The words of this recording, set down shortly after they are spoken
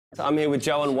I'm here with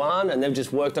Joe and Juan, and they've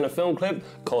just worked on a film clip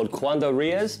called Cuando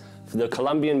Reis for the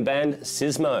Colombian band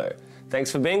Sismo. Thanks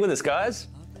for being with us, guys.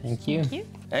 Thank you. Thank you.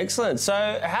 Excellent.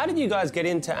 So how did you guys get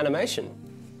into animation?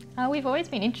 We've always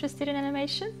been interested in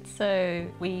animation, so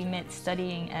we met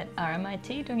studying at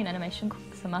RMIT, doing an animation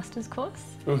course, a master's course,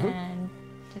 and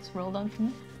just rolled on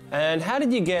from there. And how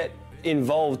did you get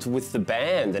involved with the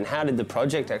band, and how did the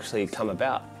project actually come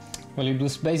about? Well, it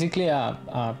was basically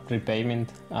a repayment.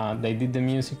 They did the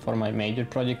music for my major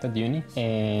project at uni,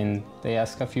 and they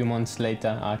asked a few months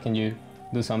later, can you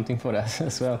do something for us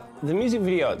as well? The music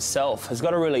video itself has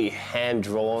got a really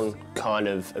hand-drawn kind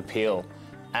of appeal.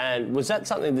 And was that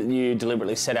something that you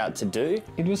deliberately set out to do?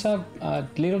 It was a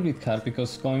little bit hard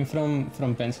because going from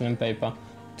pencil and paper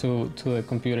to a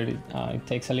computer, it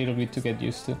takes a little bit to get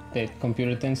used to. The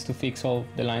computer tends to fix all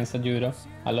the lines that you draw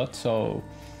a lot, so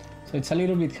it's a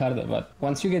little bit harder, but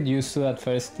once you get used to that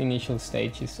first initial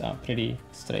stage, it's pretty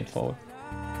straightforward.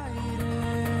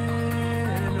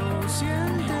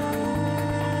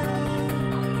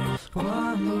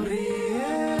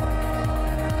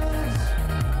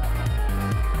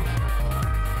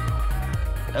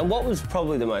 And what was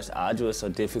probably the most arduous or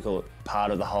difficult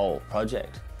part of the whole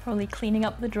project? Probably cleaning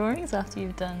up the drawings after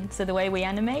you've done. So the way we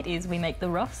animate is we make the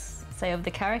roughs, say, of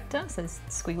the character, so there's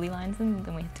squiggly lines, and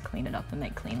then we have to clean it up and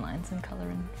make clean lines and colour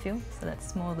and fill. So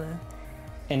that's more the...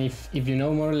 And if you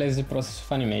know more or less the process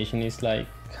of animation, it's like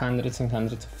hundreds and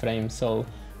hundreds of frames. So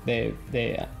the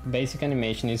basic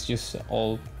animation is just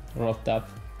all roughed up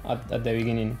at the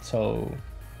beginning. So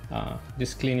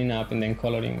just cleaning up and then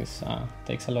colouring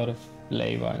takes a lot of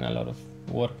labor and a lot of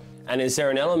work. And is there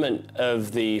an element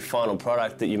of the final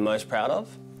product that you're most proud of?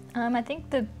 I think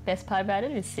the best part about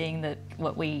it is seeing that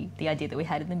the idea that we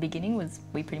had in the beginning was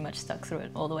we pretty much stuck through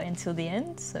it all the way until the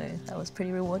end, so that was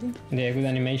pretty rewarding. Yeah, with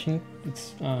animation,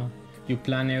 it's you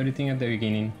plan everything at the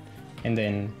beginning, and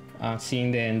then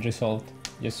seeing the end result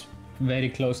just very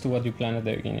close to what you planned at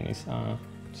the beginning is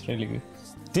it's really good.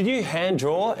 Did you hand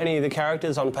draw any of the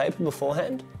characters on paper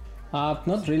beforehand?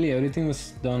 Not really. Everything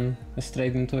was done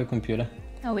straight into a computer.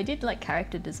 Oh, we did like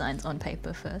character designs on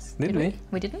paper first. Did we?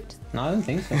 We didn't? No, I don't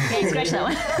think so. Yeah, you scratch that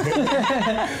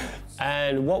one.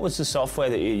 And what was the software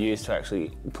that you used to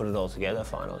actually put it all together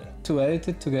finally? To edit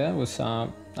it together was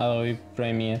Adobe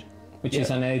Premiere, which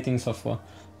is an editing software.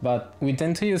 But we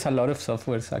tend to use a lot of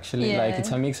softwares actually. Like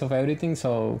it's a mix of everything,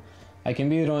 so I can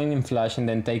be drawing in Flash and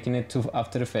then taking it to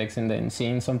After Effects and then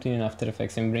seeing something in After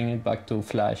Effects and bring it back to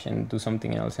Flash and do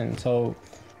something else. And so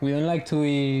we don't like to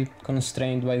be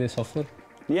constrained by the software.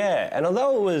 Yeah, and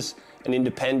although it was an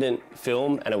independent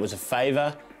film and it was a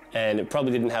favour and it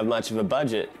probably didn't have much of a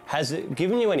budget, has it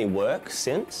given you any work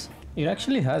since? It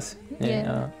actually has.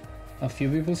 Yeah. A few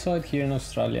people saw it here in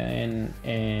Australia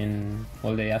and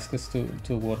well, they asked us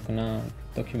to work on a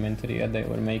documentary that they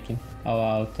were making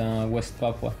about West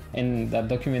Papua, and that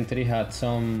documentary had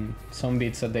some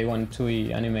bits that they wanted to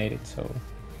be animated, so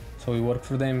we worked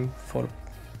for them for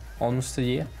almost a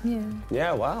year.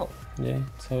 Yeah, wow. Yeah,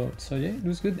 so yeah, it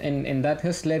was good, and that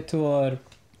has led to our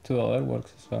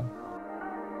works as well.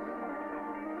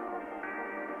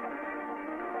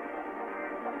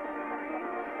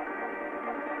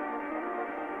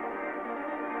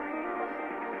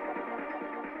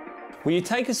 Will you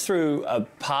take us through a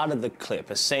part of the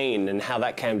clip, a scene, and how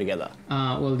that came together?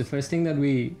 Well, the first thing that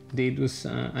we did was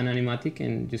an animatic,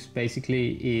 and just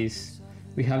basically is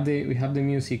we have the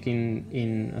music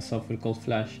in a software called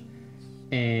Flash,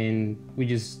 and we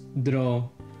just draw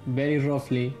very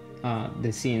roughly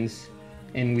the scenes,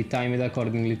 and we time it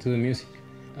accordingly to the music.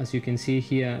 As you can see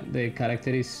here, the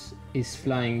character is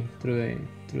flying through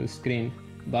the screen,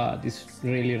 but it's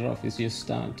really rough. It's just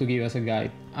to give us a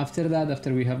guide. After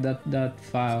we have that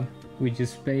file, we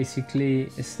just basically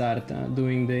start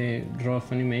doing the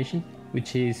rough animation,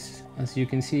 which is, as you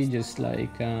can see, just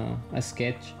like a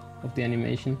sketch of the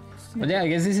animation. But yeah, I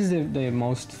guess this is the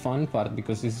most fun part,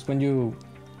 because this is when you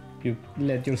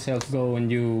let yourself go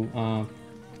and you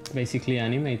basically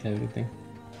animate everything.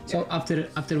 So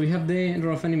after we have the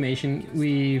rough animation,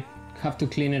 we have to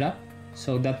clean it up.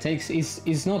 So that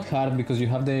it's not hard because you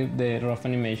have the rough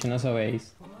animation as a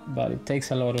base, but it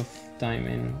takes a lot of time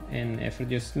and effort,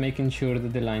 just making sure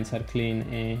that the lines are clean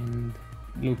and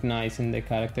look nice and the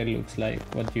character looks like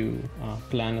what you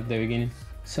planned at the beginning.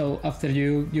 So after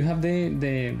you have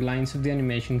the lines of the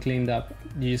animation cleaned up,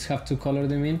 you just have to color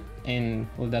them in, and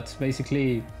well, that's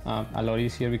basically a lot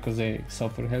easier because the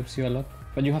software helps you a lot.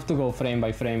 But you have to go frame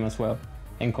by frame as well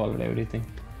and color everything,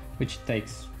 which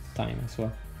takes time as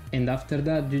well. And after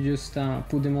that, you just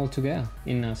put them all together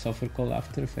in a software called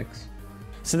After Effects.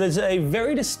 So there's a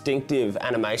very distinctive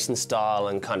animation style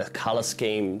and kind of colour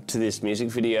scheme to this music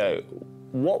video.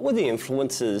 What were the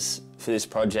influences for this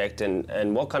project,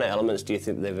 and what kind of elements do you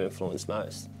think they've influenced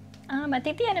most? I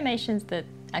think the animations that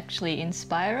actually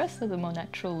inspire us are the more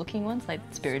natural looking ones, like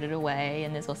Spirited Away,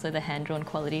 and there's also the hand-drawn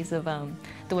qualities of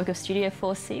the work of Studio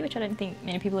 4C, which I don't think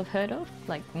many people have heard of,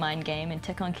 like Mind Game and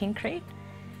Tech on Concrete.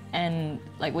 And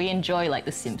like we enjoy like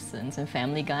The Simpsons and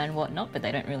Family Guy and whatnot, but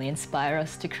they don't really inspire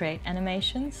us to create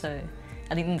animation. So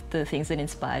I think the things that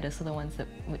inspired us are the ones that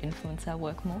would influence our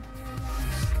work more.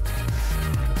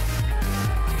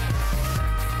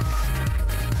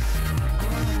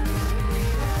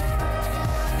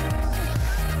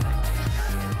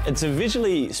 It's a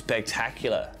visually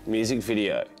spectacular music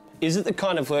video. Is it the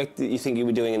kind of work that you think you'll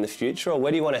be doing in the future, or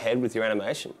where do you want to head with your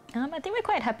animation? I think we're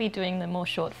quite happy doing the more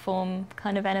short form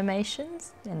kind of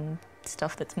animations and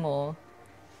stuff that's more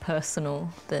personal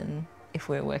than if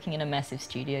we're working in a massive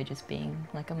studio just being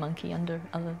like a monkey under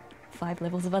 5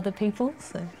 levels of other people.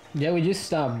 So yeah, we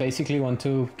just basically want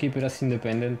to keep it as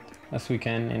independent as we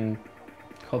can, and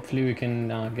hopefully we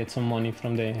can get some money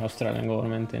from the Australian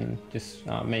government and just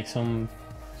make some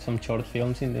short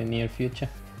films in the near future.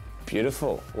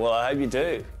 Beautiful. Well, I hope you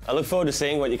do. I look forward to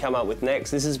seeing what you come up with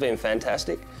next. This has been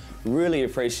fantastic. Really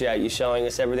appreciate you showing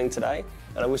us everything today,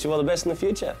 and I wish you all the best in the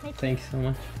future. Thank you so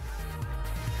much.